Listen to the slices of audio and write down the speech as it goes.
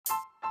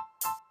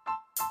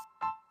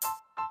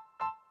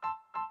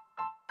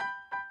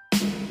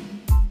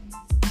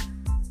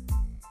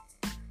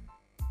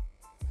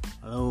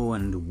Hello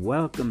and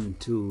welcome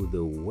to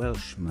the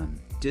Welshman,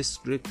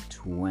 District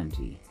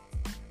 20.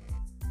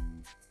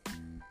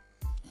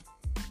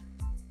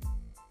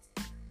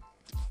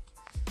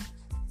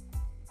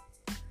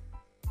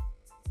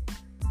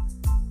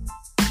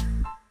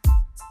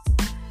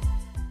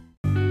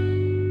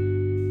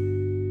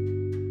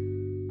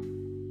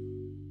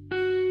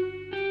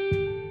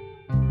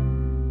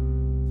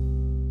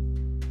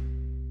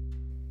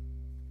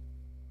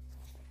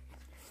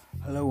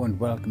 Hello and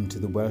welcome to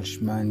the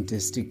Welshman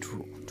District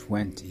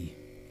 20.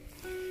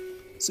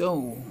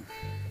 So,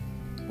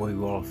 what are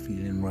you all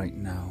feeling right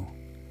now?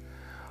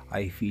 Are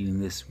you feeling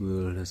this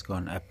world has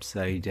gone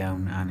upside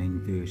down and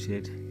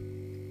inverted?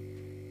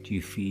 Do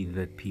you feel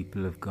that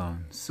people have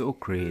gone so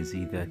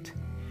crazy that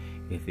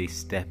if they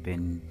step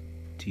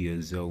into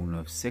your zone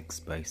of 6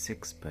 by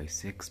 6 by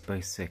 6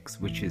 by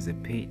 6, which is a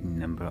patent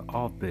number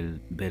of Bill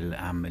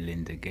and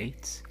Melinda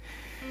Gates,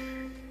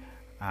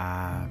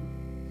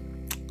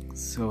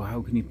 so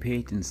how can you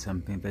patent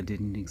something that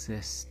didn't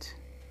exist?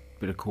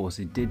 But of course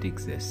it did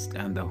exist,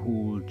 and the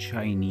whole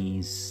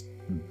Chinese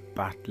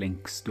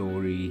batlink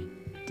story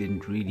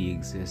didn't really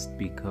exist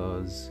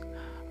because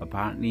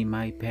apparently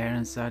my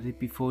parents had it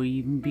before it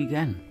even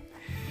began.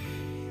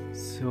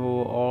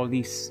 So all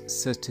these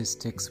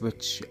statistics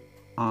which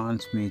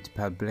aren't made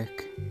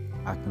public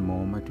at the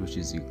moment, which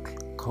is your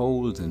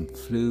cold and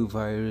flu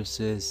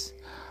viruses,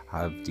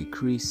 have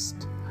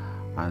decreased,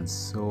 and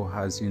so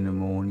has your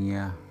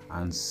pneumonia,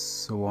 and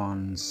so on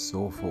and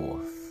so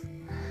forth.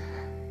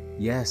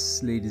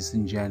 Yes, ladies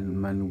and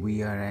gentlemen,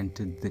 we are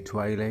entered the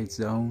twilight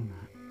zone,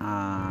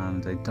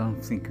 and I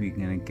don't think we're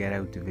going to get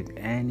out of it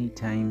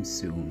anytime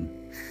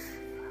soon.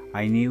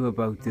 I knew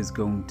about there's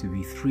going to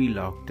be 3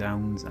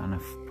 lockdowns and a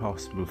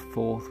possible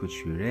 4th,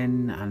 which we're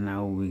in, and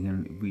now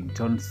we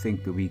don't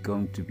think that we're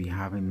going to be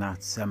having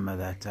that summer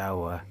that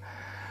our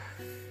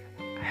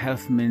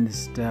Health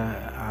Minister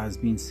has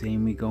been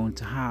saying we're going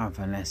to have,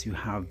 unless you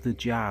have the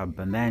jab,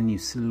 and then you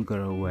still got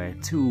to wear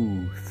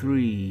 2,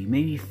 3,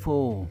 maybe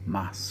 4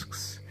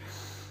 masks.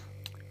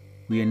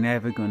 We are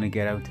never going to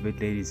get out of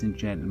it, ladies and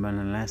gentlemen,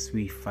 unless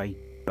we fight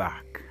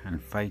back,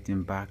 and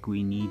fighting back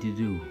we need to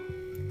do.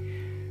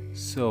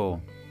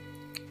 So,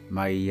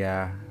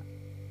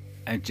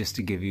 just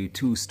to give you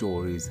 2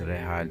 stories that I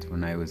had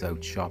when I was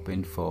out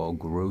shopping for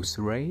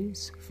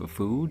groceries, for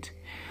food,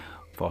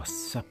 for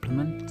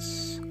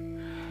supplements.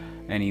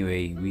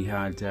 Anyway, we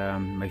had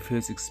my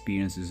first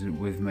experiences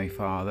with my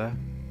father.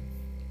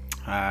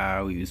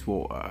 We was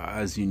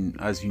as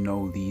you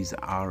know, these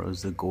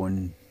arrows are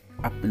going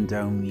up and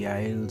down the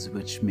aisles,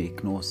 which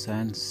make no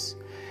sense.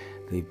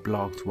 They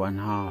blocked one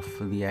half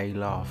of the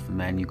aisle off, and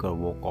then you got to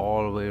walk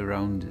all the way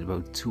around,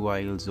 about 2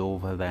 aisles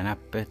over, then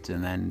up it,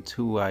 and then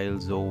 2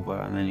 aisles over,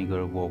 and then you got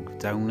to walk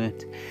down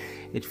it.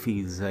 It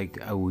feels like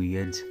a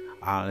weird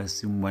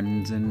Alice in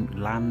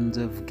Wonderland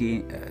of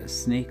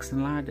snakes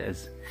and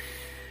ladders.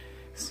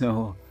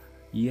 So,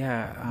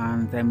 yeah,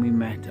 and then we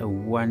met a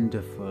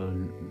wonderful,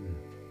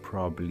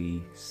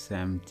 probably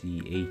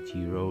 70,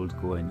 80-year-old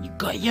going,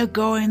 you're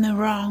going the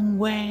wrong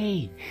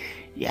way.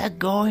 You're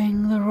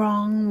going the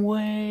wrong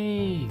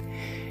way.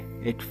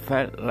 It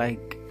felt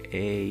like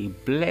a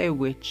Blair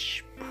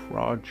Witch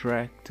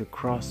project, a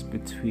cross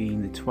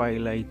between the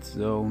Twilight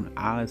Zone,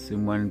 Alice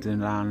in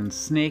Wonderland,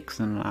 Snakes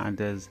and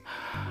Ladders,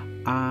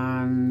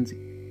 and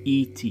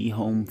E.T.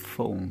 Home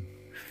Phone.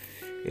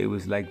 It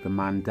was like the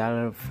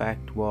Mandela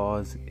effect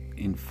was,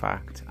 in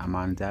fact, a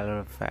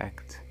Mandela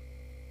effect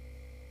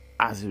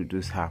as it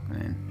was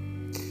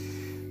happening.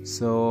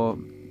 So,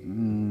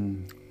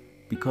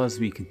 because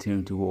we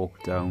continued to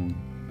walk down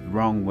the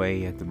wrong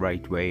way at the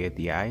right way at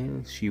the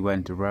aisle, she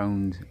went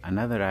around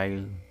another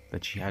aisle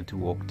that she had to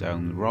walk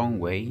down the wrong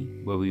way,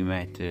 where we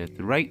met at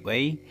the right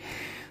way.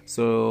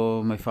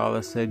 So my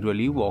father said, well,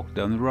 you walked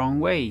down the wrong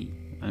way.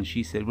 And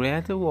she said, well, I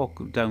had to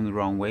walk down the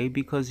wrong way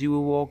because you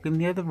were walking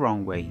the other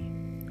wrong way.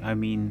 I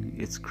mean,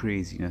 it's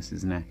craziness,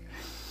 isn't it?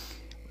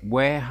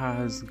 Where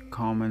has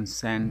common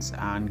sense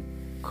and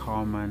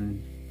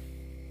common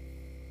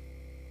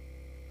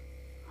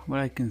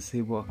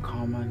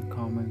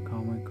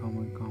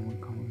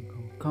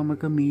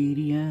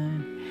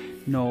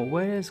comedian? No,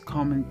 where has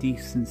common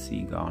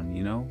decency gone,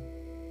 you know?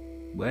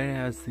 Where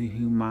has the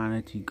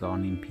humanity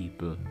gone in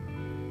people?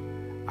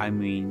 I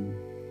mean,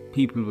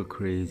 people were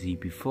crazy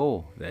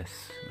before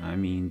this. I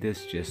mean,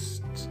 this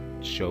just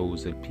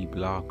shows that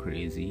people are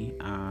crazy,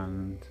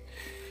 and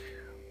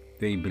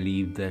they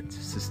believe that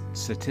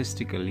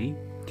statistically,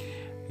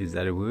 is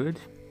that a word?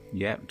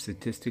 Yep,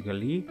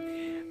 statistically,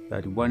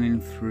 that 1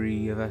 in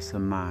 3 of us are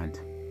mad.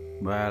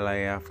 Well, I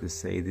have to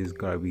say there's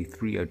got to be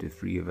 3 out of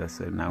 3 of us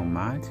are now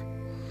mad.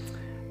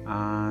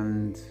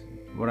 And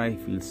what I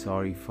feel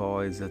sorry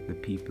for is that the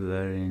people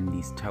that are in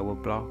these tower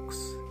blocks,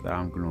 that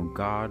aren't got no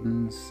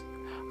gardens.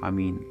 I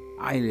mean,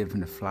 I live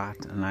in a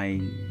flat, and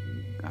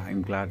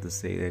I'm glad to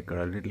say they've got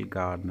a little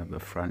garden at the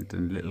front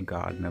and a little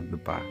garden at the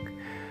back.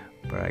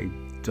 But I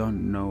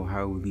don't know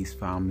how these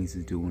families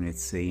are doing it,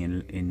 say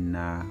in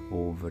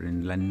over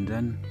in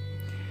London.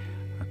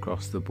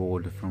 across the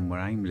border from where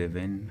I'm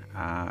living,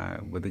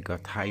 where they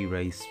got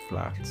high-rise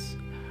flats,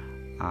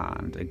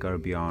 and I gotta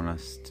be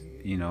honest,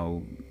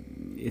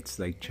 it's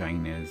like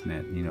China, isn't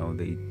it?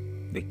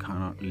 They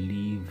cannot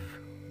leave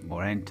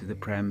or enter the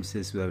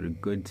premises without a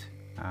good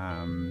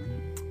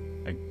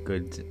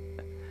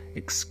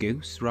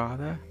excuse,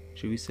 rather,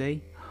 should we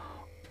say,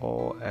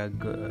 or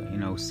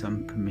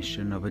some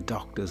permission of a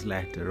doctor's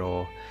letter,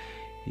 or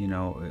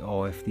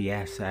if the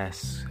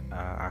SS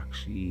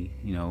actually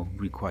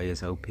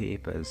requires our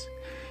papers.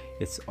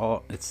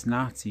 It's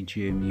Nazi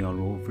Germany all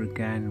over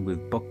again,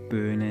 with book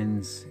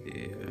burnings,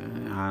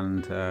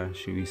 and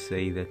should we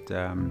say that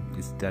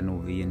it's done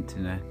over the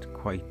internet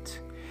quite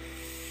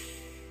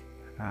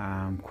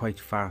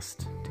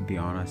fast, to be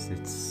honest.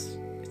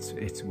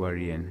 It's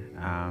worrying.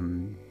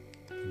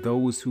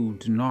 Those who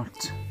do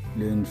not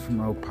learn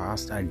from our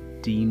past are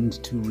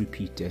deemed to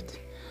repeat it,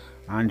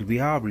 and we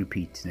are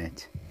repeating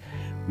it.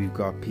 We've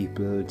got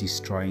people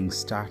destroying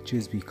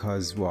statues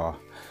because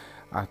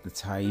at the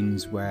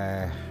times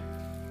where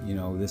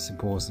there's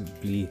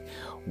supposedly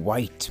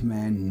white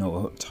men,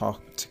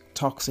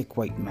 toxic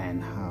white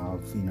men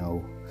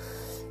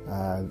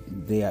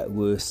they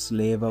were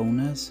slave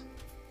owners.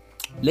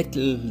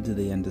 Little do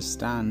they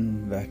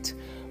understand that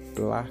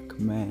black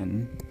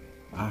men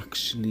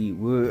actually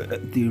were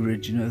the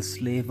original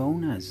slave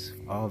owners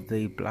of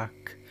the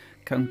black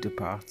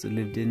counterparts that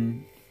lived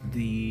in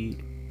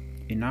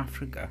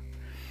Africa.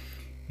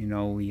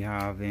 We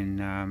have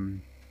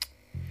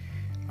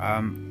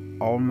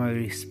all my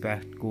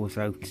respect goes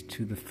out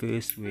to the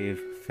first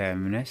wave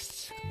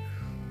feminists,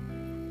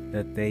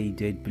 that they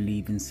did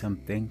believe in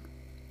something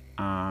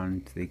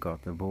and they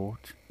got the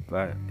vote.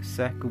 But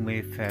second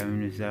wave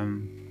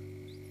feminism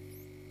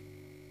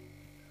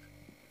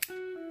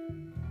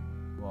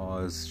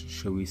was,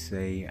 shall we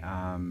say,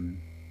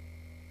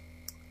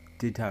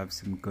 did have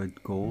some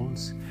good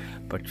goals,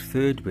 but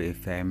third wave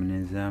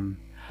feminism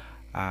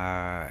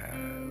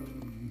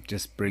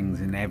just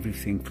brings in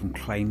everything from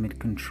climate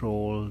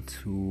control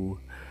to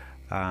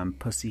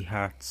pussy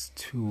hats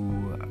to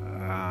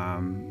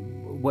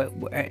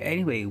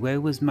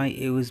where was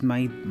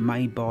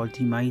my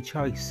body, my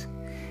choice.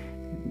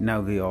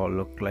 Now they all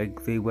look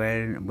like they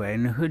wearing a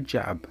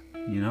hijab,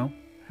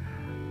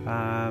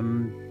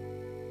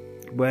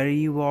 where are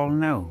you all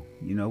now,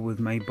 with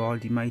my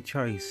body, my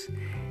choice?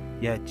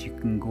 Yet you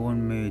can go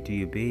and murder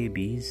your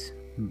babies,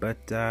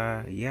 but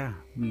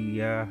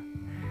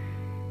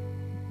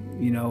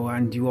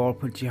and you all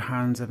put your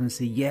hands up and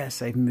say,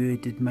 yes, I've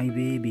murdered my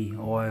baby,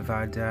 or I've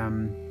had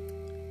an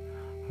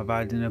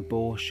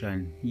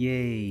abortion,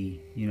 yay,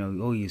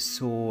 oh, you're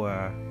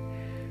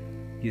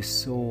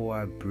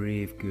so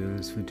brave,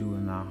 girls, for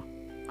doing that.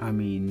 I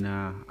mean,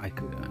 I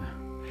could,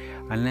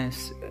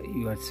 unless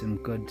you had some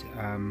good,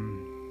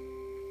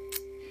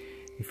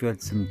 if you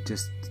had some,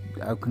 just,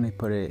 how can I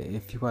put it,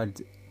 if you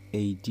had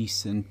a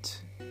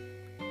decent,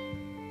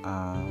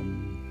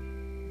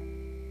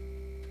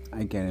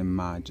 I get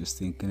mad just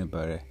thinking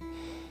about it.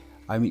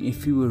 I mean,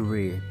 if you were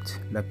raped,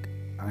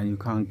 and you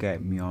can't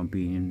get me on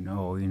being,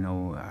 I'm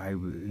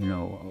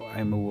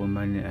a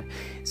woman.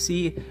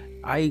 See,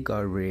 I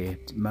got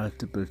raped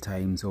multiple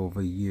times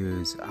over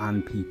years,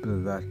 and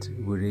people that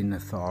were in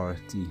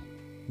authority,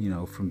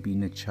 from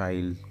being a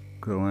child,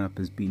 growing up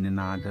as being an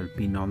adult,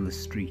 being on the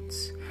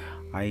streets.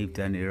 I've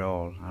done it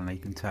all, and I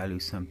can tell you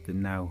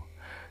something now,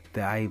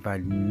 that I've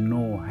had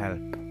no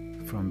help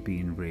from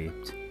being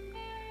raped.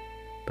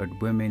 But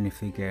women, if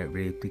they get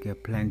raped, they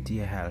get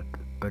plenty of help.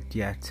 But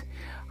yet,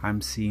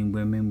 I'm seeing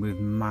women with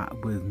male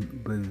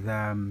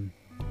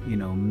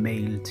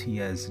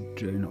tears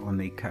on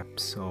their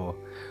cups, or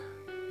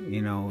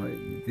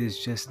there's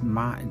just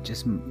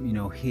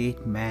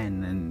hate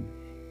men, and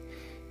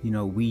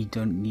we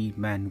don't need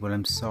men. Well,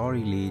 I'm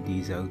sorry,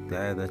 ladies out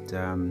there that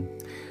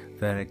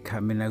are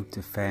coming out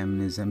to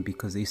feminism,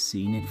 because they've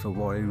seen it for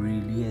what it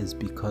really is.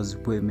 Because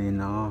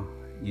women are,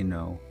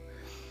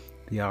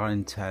 they are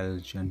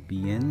intelligent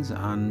beings,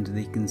 and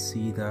they can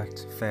see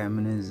that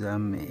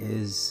feminism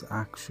is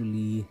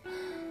actually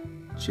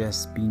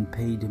just being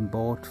paid and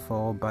bought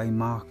for by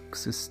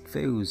Marxist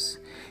views.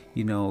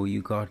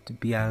 You got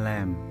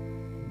BLM.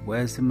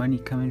 Where's the money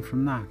coming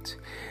from that?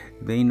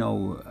 They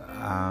know,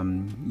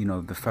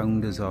 the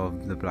founders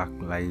of the Black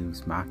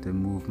Lives Matter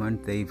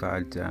movement, they've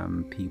had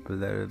people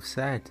that have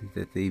said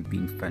that they've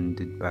been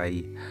funded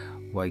by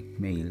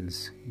white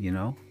males,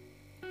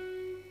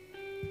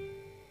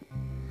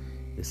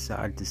 It's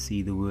sad to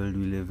see the world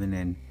we're living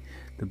in.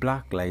 The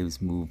Black Lives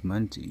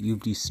Movement,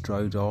 you've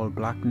destroyed all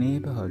black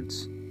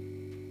neighbourhoods.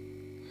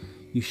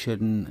 You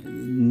shouldn't,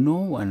 no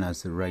one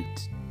has the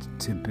right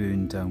to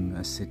burn down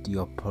a city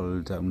or pull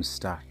down a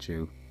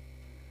statue.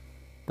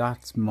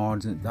 That's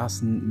modern,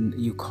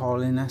 you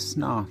calling us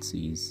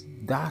Nazis.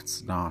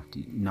 That's not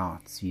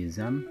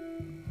Nazism.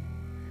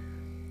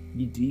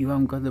 You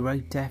haven't got the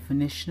right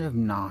definition of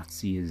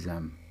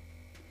Nazism.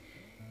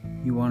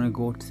 You want to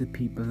go to the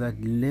people that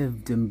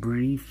lived and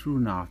breathed through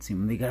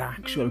Nazism. They got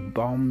actual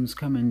bombs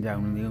coming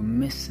down and they were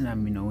missing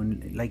them,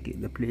 in, like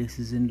the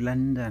places in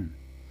London.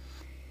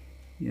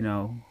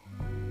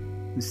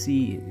 You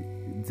see,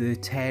 the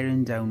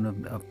tearing down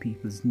of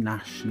people's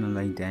national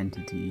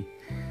identity.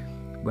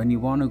 When you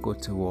want to go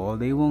to war,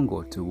 they won't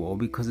go to war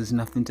because there's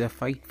nothing to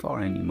fight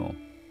for anymore.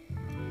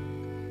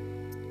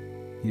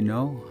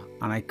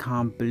 And I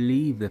can't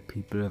believe that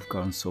people have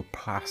gone so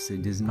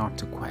placid as not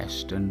to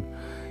question,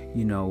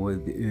 the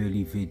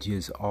early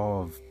videos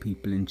of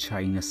people in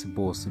China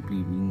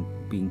supposedly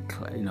being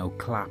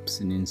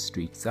collapsing in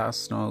streets.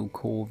 That's not how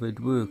COVID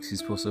works.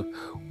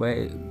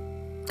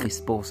 You're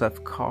supposed to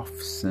have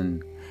coughs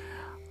and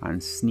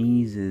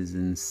sneezes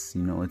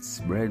and it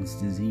spreads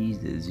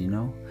diseases,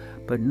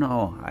 but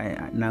no,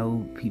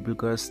 now people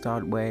gotta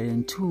start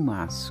wearing 2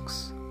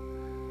 masks,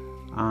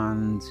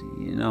 and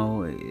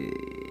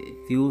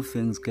the whole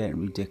thing's getting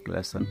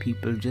ridiculous, and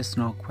people just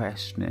not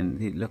questioning.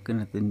 They're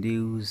looking at the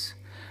news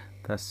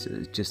that's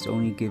just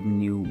only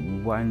giving you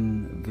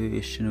one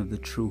version of the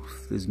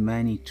truth. There's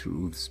many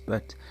truths,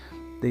 but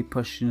they're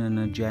pushing an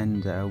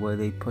agenda where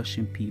they're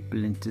pushing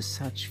people into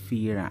such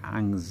fear and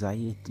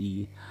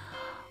anxiety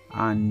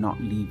and not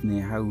leaving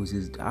their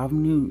houses.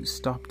 Haven't you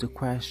stopped to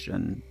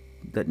question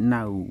that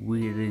now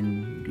we're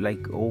in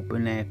like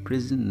open air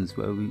prisons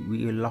where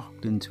we are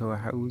locked into our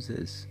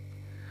houses?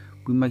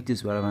 We might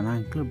as well have an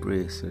ankle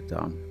bracelet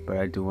on, but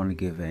I don't want to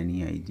give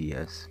any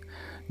ideas.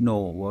 No,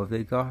 what have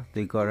they got?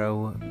 They got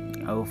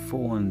our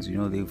phones,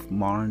 they've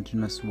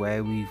monitoring us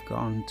where we've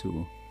gone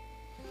to.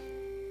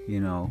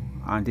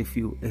 And if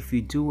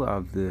you do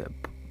have the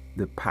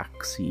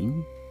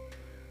vaccine,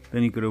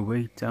 then you got to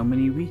wait how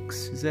many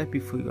weeks is that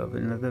before you have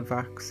another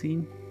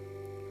vaccine,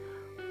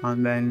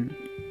 and then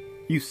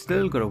you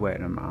still got to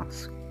wear a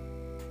mask.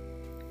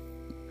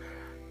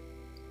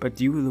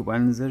 But you are the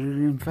ones that are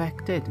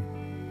infected.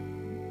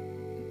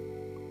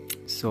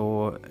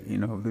 So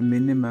the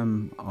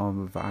minimum of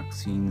a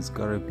vaccine's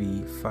got to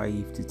be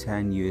 5 to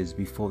 10 years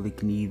before they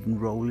can even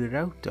roll it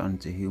out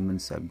onto human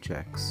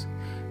subjects.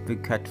 They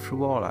cut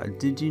through all that.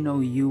 Did you know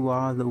you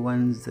are the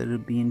ones that are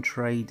being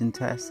tried and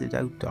tested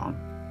out on?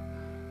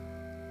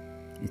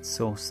 It's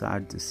so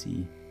sad to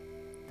see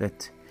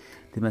that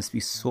there must be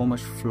so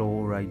much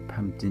fluoride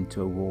pumped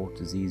into our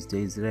waters these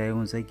days that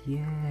everyone's like,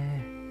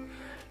 yeah,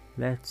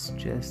 let's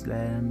just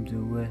let them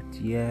do it.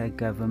 Yeah,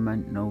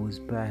 government knows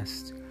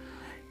best.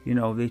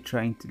 They're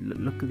trying to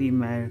look at the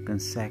American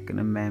Second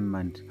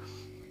Amendment.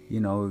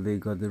 They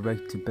got the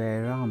right to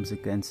bear arms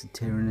against a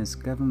tyrannous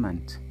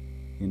government.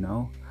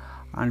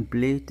 And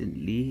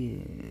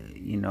blatantly,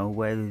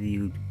 whether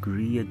you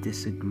agree or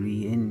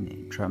disagree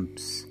in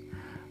Trump's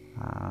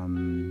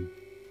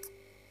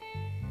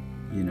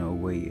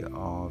way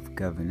of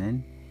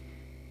governing,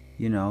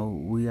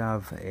 we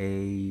have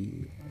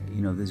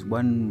there's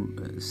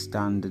one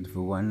standard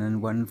for one and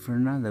one for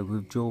another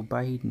with Joe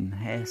Biden,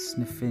 hair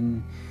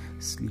sniffing,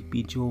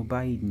 sleepy Joe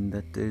Biden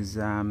that is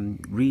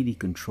really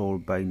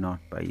controlled not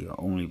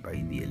only by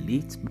the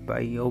elites but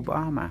by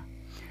Obama.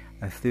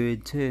 A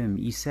third term,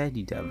 he said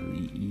he'd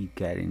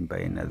get in by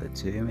another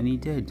term, and he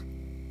did,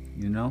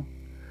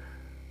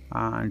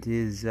 and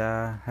his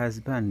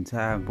husband,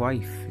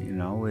 wife,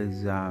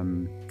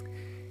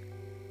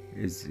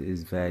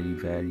 is very,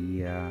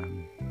 very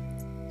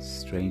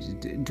strange.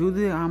 Do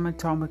the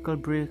anatomical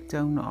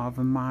breakdown of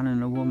a man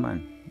and a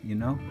woman,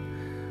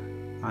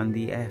 and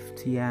the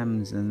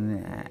FTMs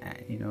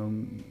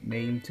and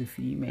male to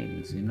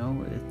females,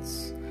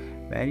 it's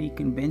very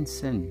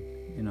convincing,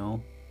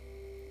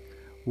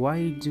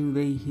 Why do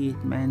they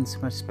hate men so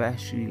much,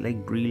 especially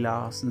like Brie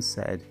Larson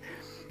said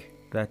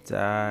that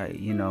her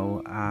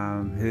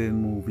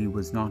movie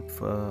was not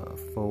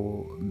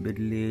for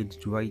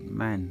middle-aged white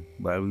men.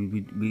 Well,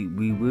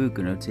 we were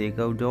gonna take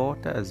our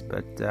daughters,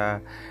 but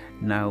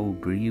now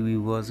Brie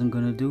wasn't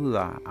gonna do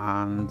that.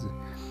 And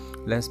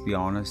let's be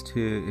honest,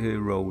 her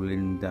role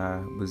in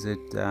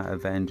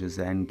Avengers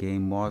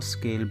Endgame was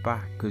scaled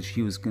back because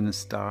she was gonna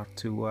start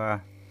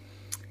to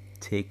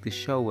take the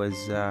show as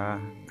the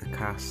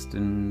cast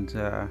and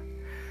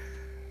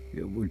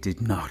did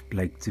not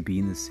like to be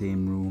in the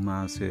same room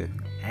as her.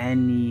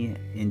 Any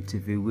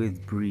interview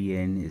with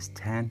Brienne is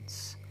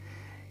tense,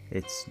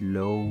 it's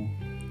low,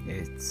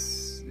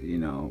 it's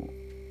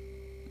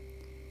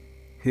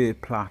her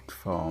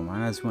platform.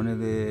 And as one of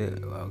the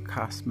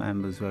cast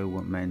members who I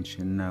won't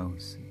mention now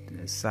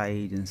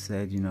sighed and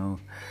said, your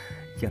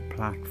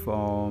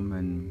platform,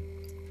 and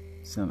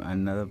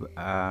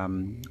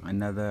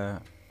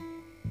another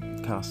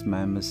cast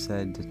member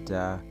said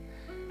that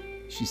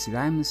she said,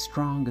 I'm the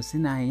strongest,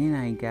 ain't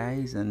I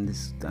guys? And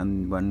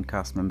one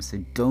cast member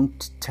said,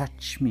 don't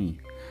touch me,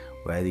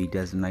 whether he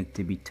doesn't like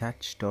to be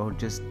touched or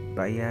just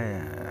by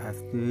a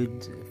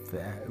third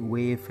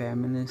wave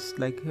feminist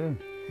like her.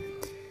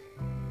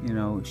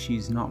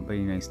 She's not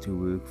very nice to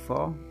work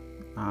for,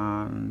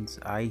 and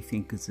I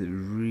think it's a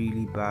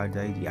really bad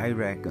idea. I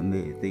reckon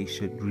they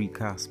should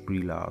recast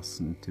Brie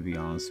Larson, to be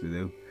honest with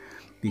you,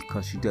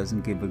 because she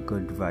doesn't give a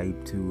good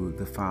vibe to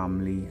the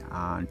family,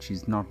 and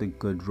she's not a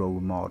good role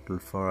model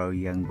for our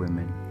young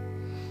women.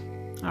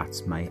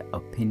 That's my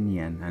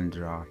opinion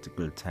under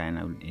Article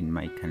 10. In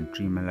my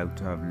country, I'm allowed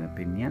to have an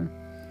opinion,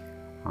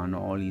 and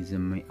all these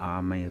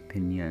are my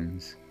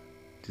opinions,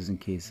 just in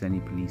case any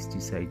police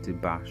decide to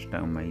bash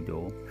down my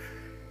door.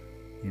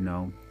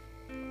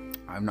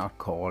 I'm not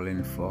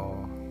calling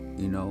for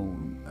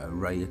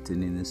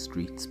rioting in the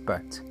streets,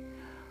 but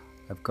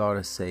I've got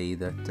to say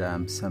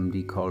that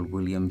somebody called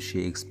William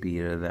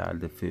Shakespeare that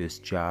had the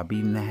first jab,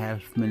 even the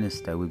health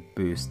minister would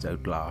burst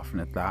out laughing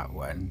at that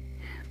one.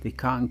 They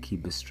can't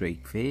keep a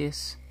straight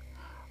face.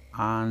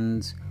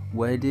 And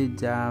where did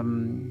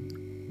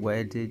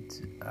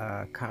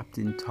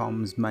Captain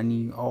Tom's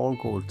money all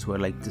go to?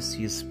 I'd like to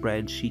see a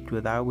spreadsheet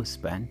where that was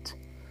spent.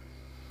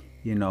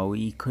 He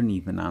couldn't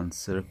even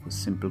answer a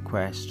simple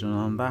question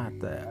on that.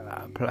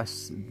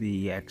 Plus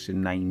the extra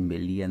 9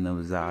 million that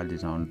was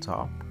added on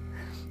top.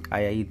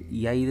 He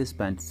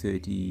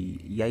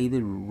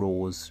either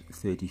rose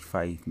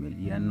 35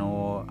 million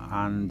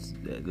and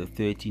the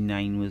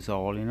 39 was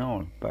all in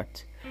all.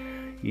 But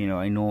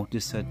I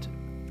noticed that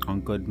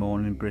on Good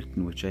Morning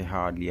Britain, which I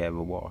hardly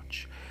ever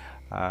watch,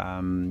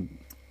 that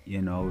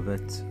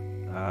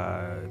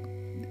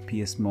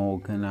Piers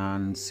Morgan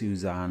and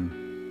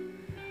Suzanne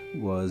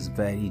was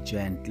very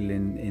gentle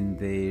in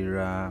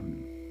their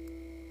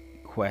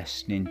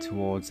questioning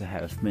towards the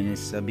health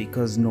minister,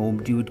 because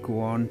nobody would go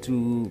on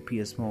to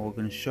Piers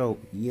Morgan's show.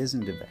 He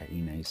isn't a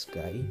very nice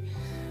guy,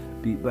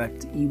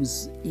 but he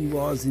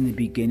was in the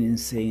beginning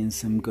saying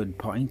some good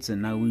points,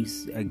 and now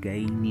he's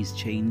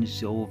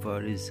changed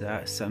over.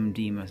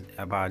 Somebody must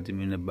have had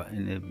him in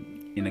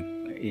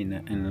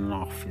an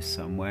office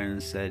somewhere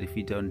and said, if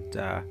you don't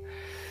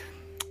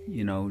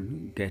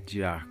get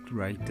your act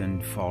right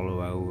and follow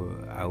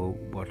our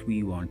what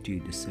we want you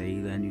to say,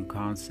 then you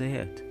can't say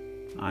it,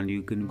 and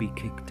you're going to be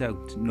kicked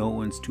out. No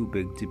one's too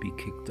big to be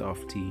kicked off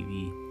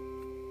TV.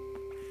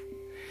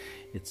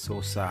 It's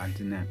so sad,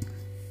 isn't it,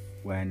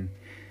 when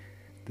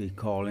they're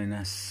calling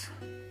us,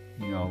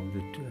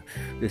 that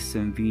there's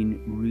some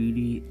being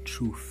really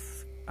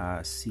truth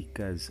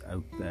seekers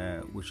out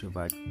there which have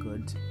had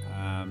good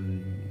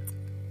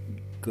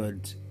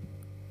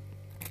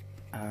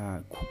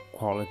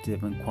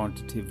qualitative and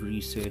quantitative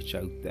research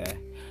out there,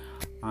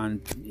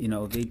 and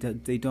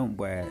they don't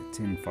wear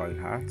tinfoil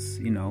hats,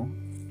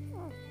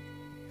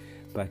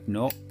 but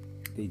no,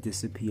 they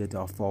disappeared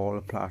off all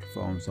the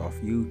platforms, off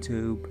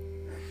YouTube.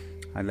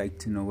 I'd like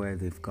to know where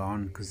they've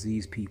gone, because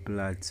these people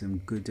had some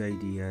good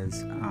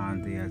ideas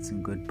and they had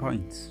some good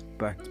points,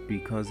 but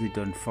because they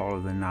don't follow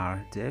the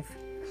narrative,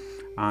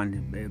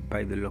 and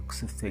by the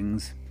looks of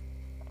things,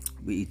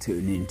 we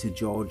turn into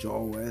George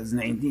Orwell's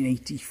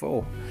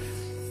 1984.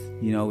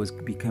 It's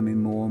becoming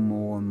more and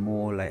more and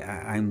more like,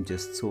 I'm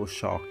just so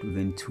shocked.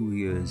 Within 2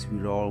 years,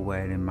 we're all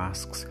wearing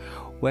masks.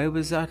 Where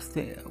was that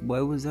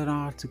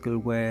article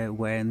where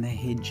wearing the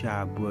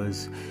hijab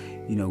was,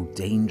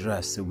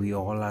 dangerous? So we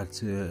all had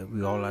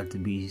to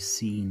be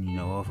seen,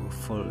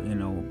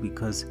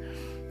 because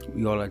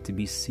we all had to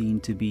be seen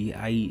to be,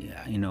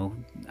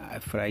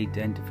 for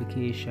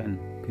identification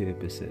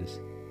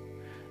purposes.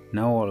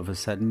 Now all of a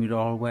sudden we're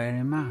all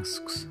wearing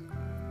masks.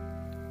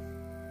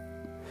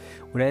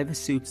 Whatever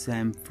suits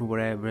them for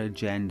whatever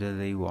agenda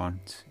they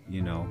want,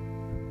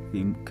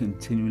 they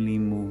continually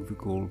move the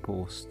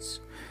goalposts.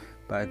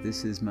 But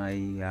this is my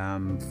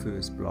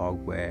first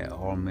blog where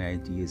all my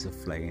ideas are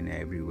flying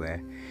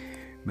everywhere.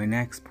 My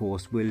next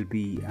post will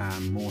be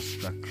more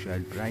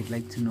structured, but I'd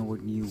like to know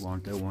what you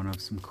want. I want to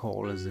have some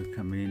callers that are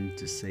coming in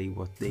to say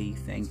what they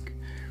think,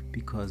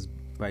 because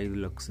by the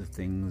looks of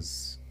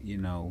things,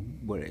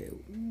 where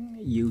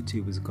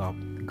YouTube has got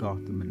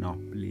the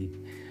monopoly,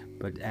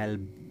 but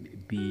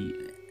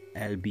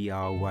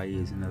LBRY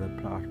is another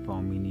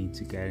platform we need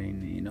to get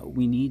in.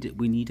 We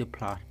need a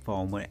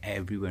platform where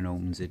everyone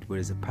owns it, where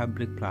it's a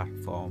public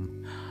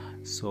platform,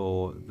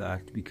 so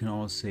that we can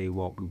all say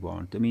what we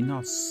want. I mean,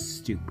 not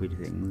stupid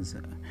things,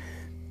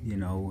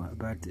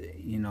 but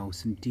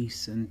some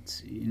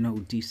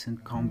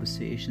decent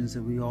conversations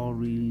that we all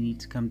really need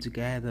to come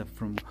together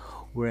from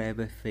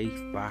wherever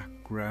faith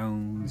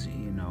backgrounds,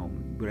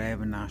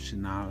 wherever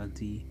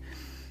nationality.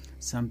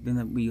 Something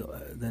that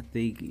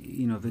they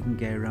can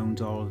get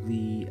around all of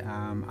the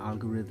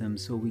algorithms.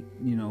 So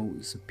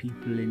so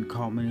people in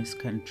communist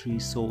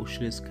countries,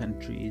 socialist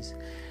countries,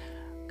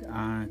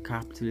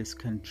 capitalist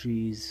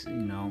countries,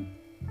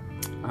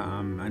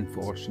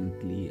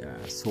 unfortunately,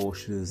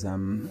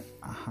 socialism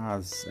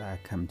has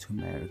come to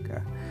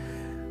America.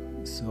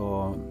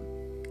 So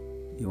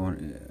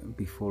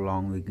before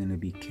long, they're going to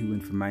be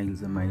queuing for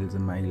miles and miles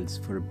and miles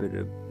for a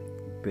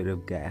bit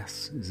of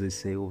gas, as they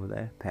say over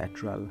there,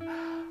 petrol,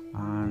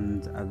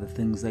 and other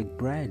things like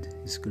bread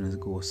is going to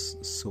go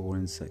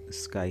soaring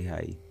sky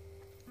high.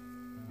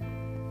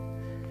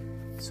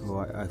 So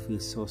I feel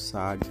so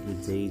sad for the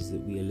days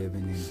that we are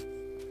living in.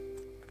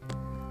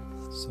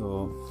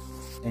 So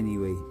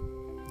anyway,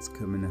 it's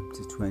coming up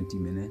to 20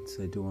 minutes.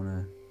 I don't want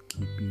to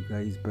keep you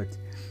guys, but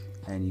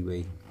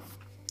anyway,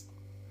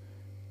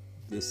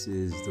 this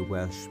is the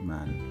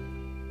Welshman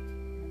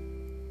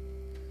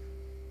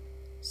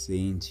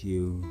saying to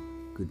you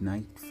good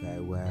night,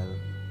 farewell,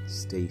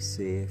 stay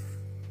safe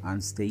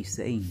and stay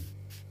sane.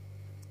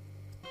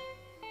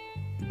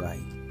 Goodbye.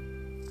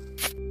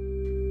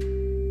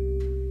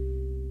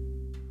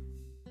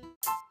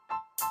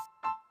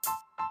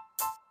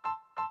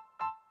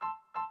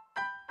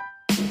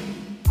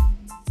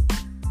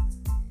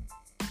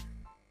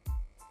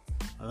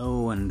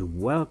 Hello and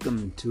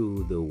welcome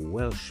to the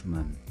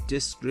Welshman,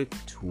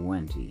 District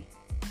 20.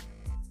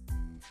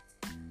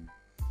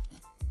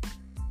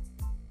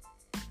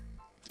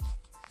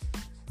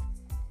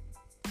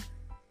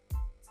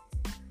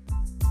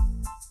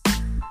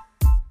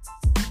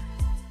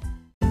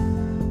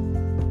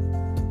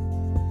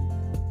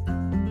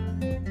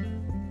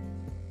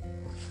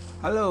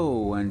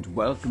 Hello and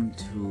welcome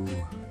to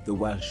the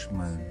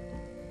Welshman,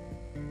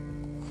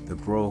 the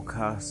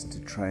broadcast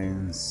to try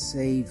and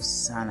save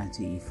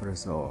sanity for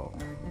us all.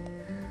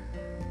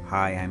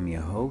 Hi, I'm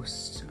your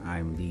host.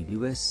 I'm Lee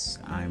Lewis.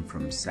 I'm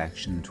from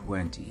Section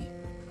 20.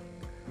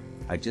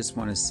 I just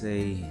want to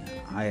say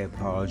I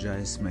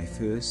apologize for my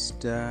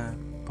first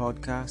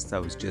podcast.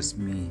 That was just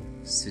me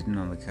sitting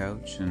on the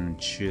couch and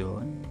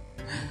chilling.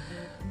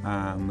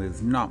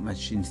 With not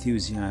much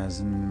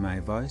enthusiasm in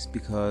my voice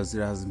because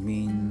there hasn't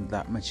been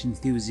that much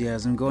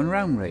enthusiasm going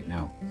around right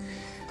now.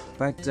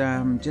 But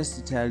just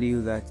to tell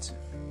you that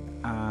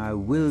I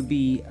will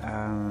be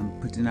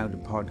putting out a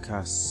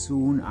podcast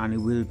soon and it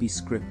will be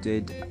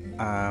scripted,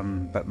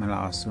 but my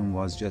last one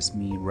was just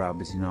me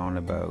rabbiting on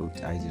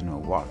about I don't know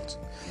what.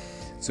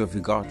 So if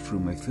you got through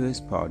my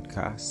first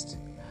podcast,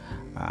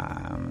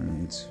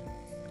 and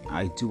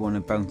I do want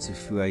to bounce a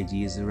few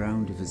ideas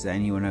around if there's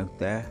anyone out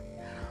there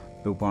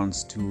that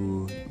wants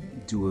to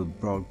do a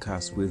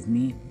broadcast with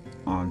me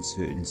on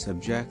certain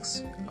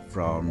subjects,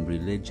 from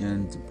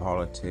religion to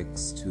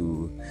politics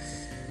to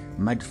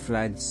mud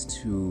floods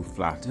to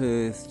flat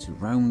earth to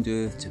round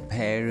earth to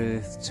pear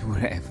earth to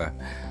whatever.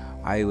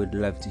 I would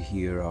love to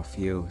hear off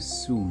you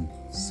soon.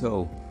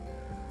 So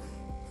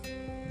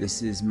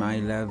this is my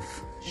love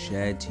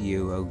shared to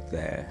you out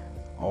there,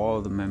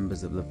 all the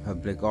members of the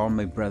public, all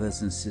my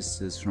brothers and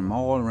sisters from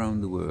all around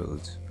the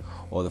world,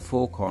 or the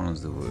four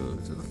corners of the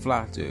world, or the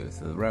flat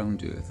earth, or the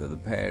round earth, or the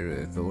pear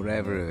earth, or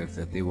whatever earth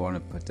that they want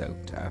to put out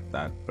at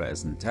that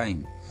present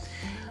time.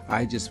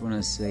 I just want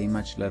to say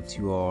much love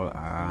to you all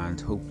and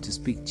hope to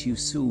speak to you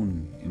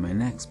soon in my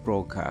next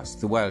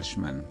broadcast, The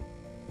Welshman.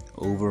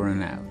 Over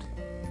and out.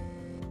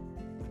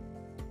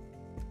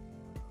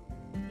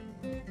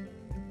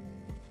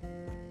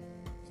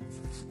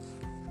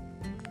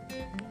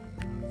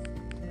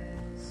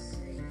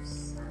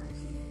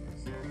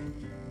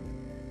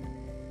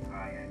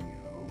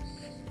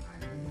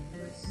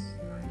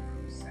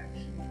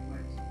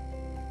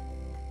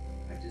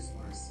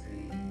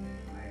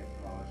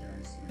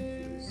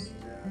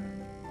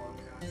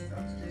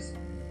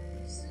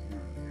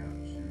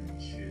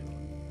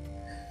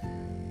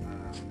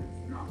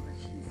 Not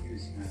much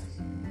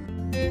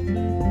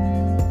enthusiasm.